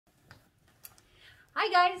Hi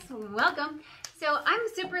guys, welcome. So I'm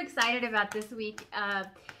super excited about this week.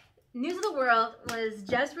 News of the World was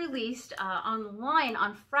just released online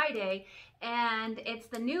on Friday, and it's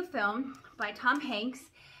the new film by Tom Hanks,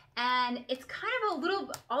 and it's kind of a little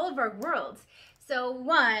all of our worlds. So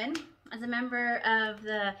one, as a member of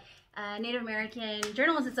the Native American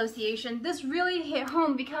Journalists Association, this really hit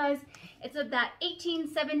home because it's of that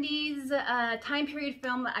 1870s time period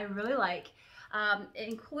film that I really like. It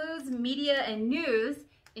includes media and news,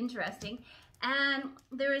 interesting, and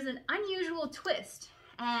there is an unusual twist,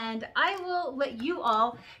 and I will let you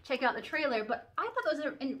all check out the trailer, but I thought those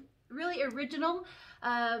are really original,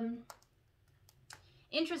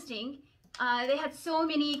 interesting. They had so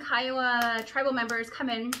many Kiowa tribal members come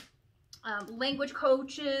in, language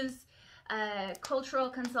coaches, cultural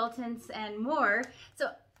consultants, and more.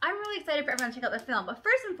 So I'm really excited for everyone to check out the film, but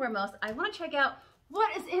first and foremost, I want to check out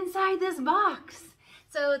what is inside this box.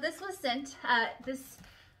 So this was sent, this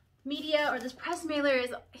media or this press mailer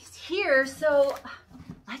is here, so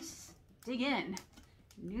let's dig in.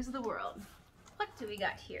 News of the world. What do we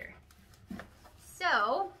got here?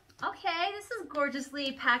 So, okay, this is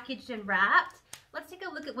gorgeously packaged and wrapped. Let's take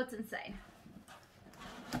a look at what's inside.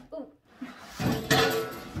 Ooh.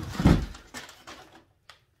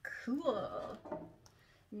 Cool.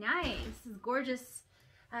 Nice. This is gorgeous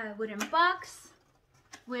wooden box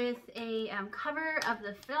with a cover of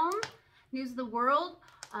the film, News of the World,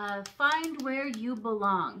 Find Where You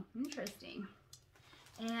Belong. Interesting.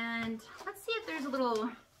 And let's see if there's a little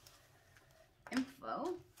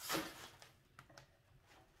info.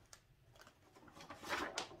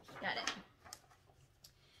 Got it.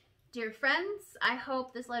 Dear friends, I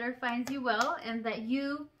hope this letter finds you well and that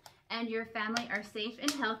you and your family are safe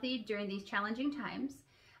and healthy during these challenging times.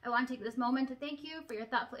 I want to take this moment to thank you for your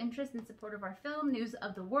thoughtful interest and support of our film, News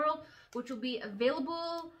of the World, which will be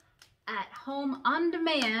available at home on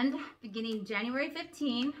demand beginning January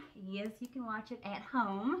 15. Yes, you can watch it at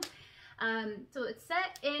home. So it's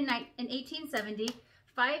set in 1870,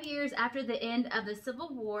 5 years after the end of the Civil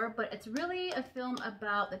War, but it's really a film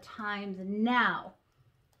about the times now.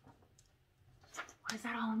 What does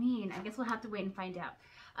that all mean? I guess we'll have to wait and find out.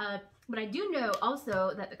 But I do know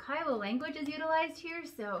also that the Kiowa language is utilized here,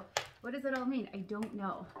 so what does it all mean? I don't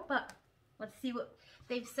know. But let's see what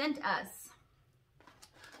they've sent us.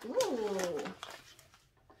 Ooh.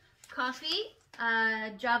 Coffee,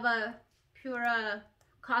 Java Pura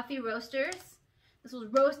coffee roasters. This was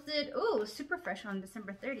roasted, ooh, super fresh on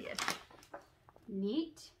December 30th.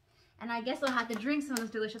 Neat. And I guess I'll have to drink some of this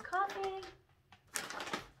delicious coffee.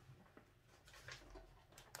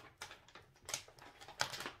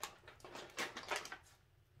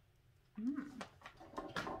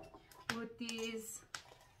 With these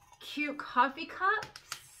cute coffee cups.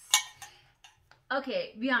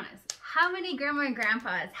 Okay, be honest. How many grandma and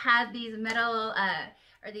grandpas had these metal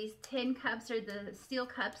or these tin cups or the steel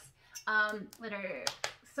cups that are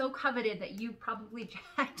so coveted that you probably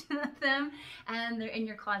jacked them and they're in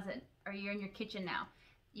your closet or you're in your kitchen now?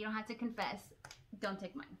 You don't have to confess. Don't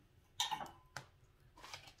take mine.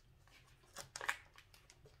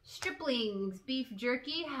 Striplings, beef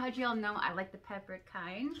jerky. How'd y'all know I like the peppered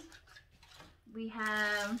kind? We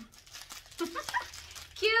have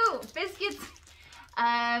cute biscuits.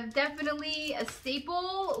 Definitely a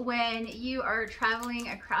staple when you are traveling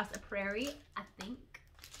across a prairie, I think.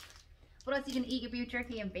 What else you can eat your beef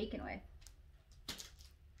jerky and bacon with?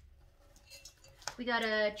 We got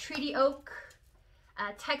a Treaty Oak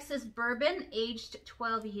Texas bourbon, aged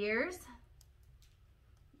 12 years.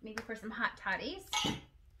 Maybe for some hot toddies.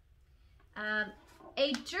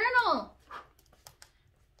 A journal.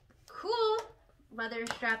 Cool. Leather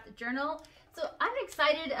strapped journal. So I'm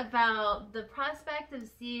excited about the prospect of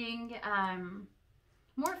seeing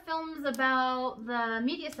more films about the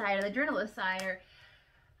media side or the journalist side. Or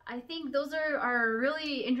I think those are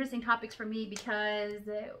really interesting topics for me because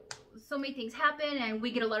so many things happen and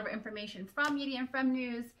we get a lot of information from media and from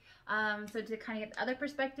news. So to kind of get the other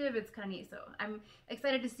perspective, it's kind of neat. So I'm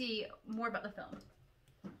excited to see more about the film.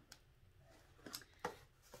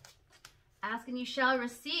 Ask and you shall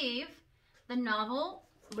receive. The novel,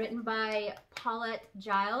 written by Paulette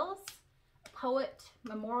Jiles, poet,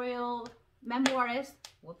 memoirist,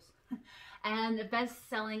 whoops, and a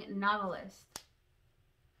best-selling novelist.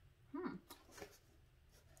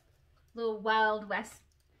 Little Wild West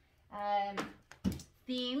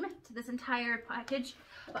theme to this entire package.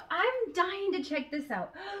 But I'm dying to check this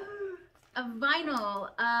out. A vinyl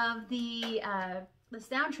of the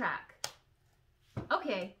soundtrack.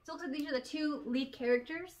 Okay, so it looks like these are the two lead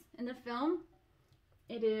characters in the film.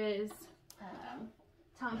 It is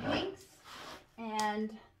Tom Hanks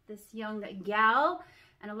and this young gal,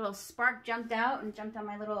 and a little spark jumped out and jumped on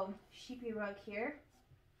my little sheepy rug here.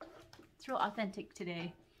 It's real authentic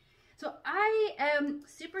today. So I am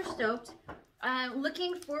super stoked.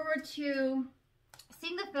 Looking forward to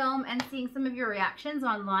seeing the film and seeing some of your reactions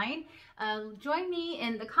online. Join me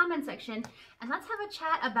in the comment section and let's have a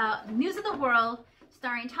chat about News of the World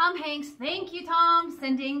starring Tom Hanks. Thank you, Tom,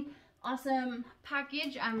 sending awesome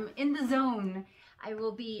package. I'm in the zone. I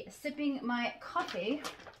will be sipping my coffee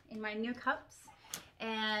in my new cups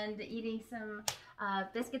and eating some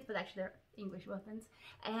biscuits, but actually they're English muffins.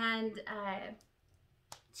 And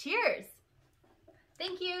cheers.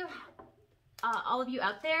 Thank you. All of you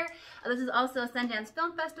out there. This is also Sundance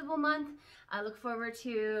Film Festival month. I look forward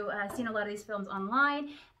to seeing a lot of these films online.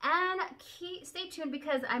 And stay tuned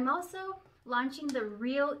because I'm also launching the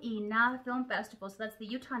Real Ina Film Festival. So that's the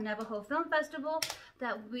Utah Navajo Film Festival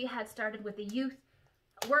that we had started with the youth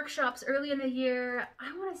workshops early in the year.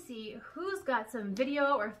 I want to see who's got some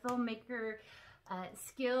video or filmmaker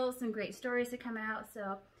skills, some great stories to come out.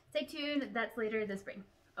 So stay tuned. That's later this spring.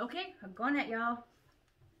 Okay, I'm going at y'all.